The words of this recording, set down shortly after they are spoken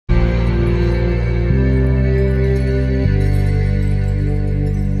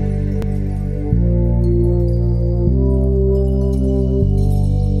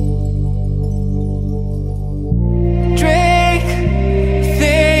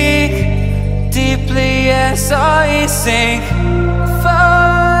saw you sink.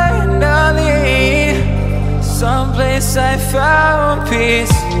 Finally, someplace I found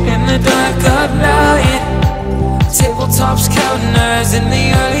peace. In the dark of night, tabletops counting hours in the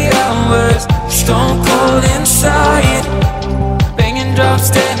early hours. Stone cold inside, banging drops,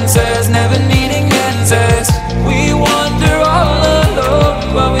 dancers, never needing answers. We wander all alone,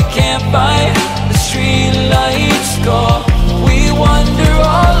 but we can't find the street lights go. We wander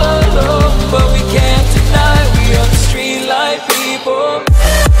all alone, but we can't deny we are the street light people.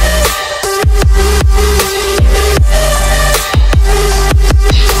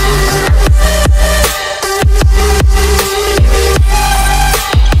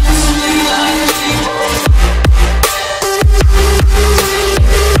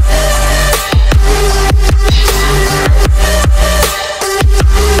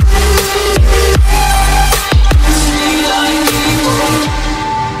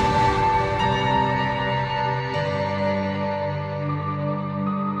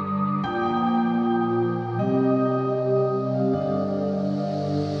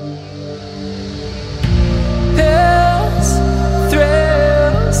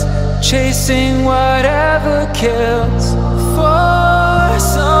 Chasing whatever kills. For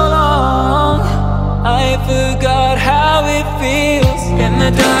so long I forgot how it feels. In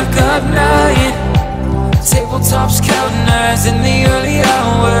the dark of night, tabletops counting hours in the early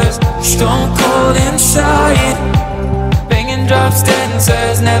hours. Stone cold inside, banging drops,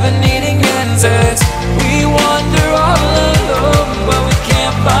 dancers, never need